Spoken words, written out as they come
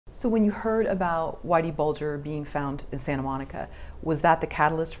So when you heard about Whitey Bulger being found in Santa Monica, was that the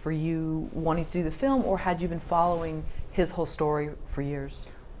catalyst for you wanting to do the film, or had you been following his whole story for years?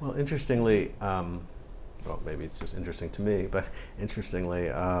 Well, interestingly, well, maybe it's just interesting to me, but interestingly,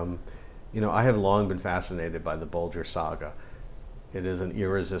 I have long been fascinated by the Bulger saga. It is an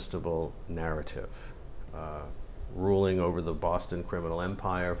irresistible narrative. Ruling over the Boston criminal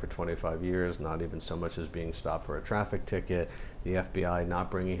empire for 25 years, not even so much as being stopped for a traffic ticket, the FBI not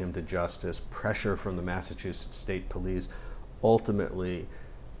bringing him to justice, pressure from the Massachusetts State Police, ultimately,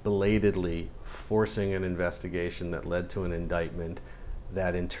 belatedly forcing an investigation that led to an indictment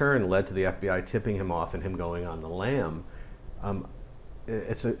that in turn led to the FBI tipping him off and him going on the lam.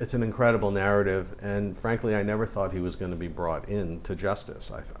 It's an incredible narrative, and frankly, I never thought he was going to be brought in to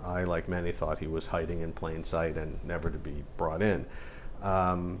justice. I, like many, thought he was hiding in plain sight and never to be brought in.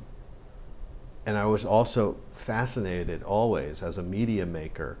 And I was also fascinated always as a media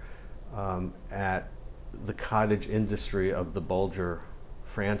maker at the cottage industry of the Bulger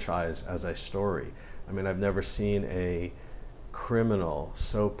franchise as a story. I mean, I've never seen a criminal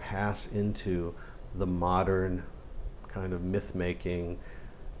so pass into the modern kind of myth-making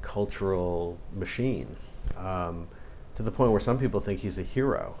cultural machine, to the point where some people think he's a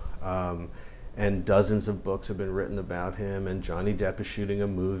hero. And dozens of books have been written about him, and Johnny Depp is shooting a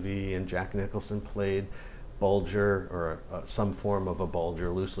movie, and Jack Nicholson played Bulger, or some form of a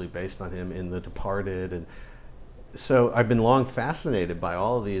Bulger loosely based on him in The Departed. And so I've been long fascinated by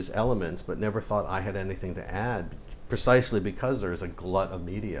all of these elements, but never thought I had anything to add, precisely because there's a glut of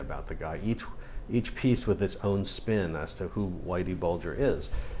media about the guy, each piece with its own spin as to who Whitey Bulger is.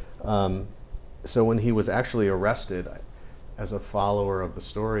 So when he was actually arrested, as a follower of the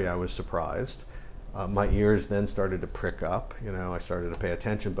story, I was surprised. My ears then started to prick up. I started to pay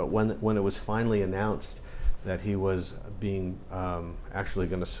attention. But when it was finally announced that he was being actually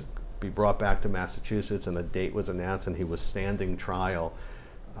going to be brought back to Massachusetts, and a date was announced, and he was standing trial,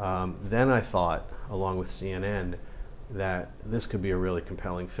 then I thought, along with CNN, that this could be a really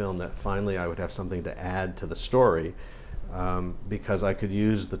compelling film, that finally I would have something to add to the story, because I could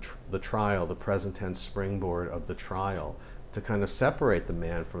use the trial, the present tense springboard of the trial, to kind of separate the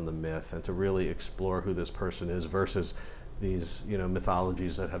man from the myth and to really explore who this person is versus these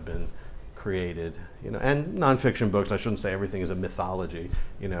mythologies that have been created, and nonfiction books. I shouldn't say everything is a mythology.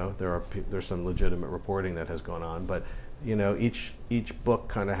 There's some legitimate reporting that has gone on, but each book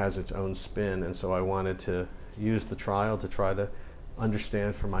kind of has its own spin, and so I wanted to use the trial to try to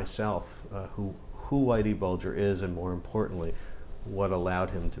understand for myself who Whitey Bulger is, and more importantly, what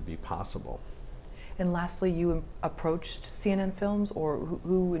allowed him to be possible. And lastly, you approached CNN Films, or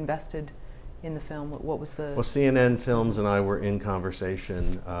who invested in the film? What was the... Well, CNN Films and I were in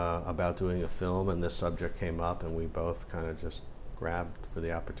conversation about doing a film, and this subject came up, and we both kind of just grabbed for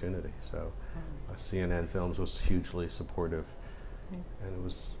the opportunity. So CNN Films was hugely supportive, and it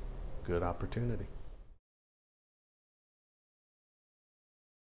was a good opportunity.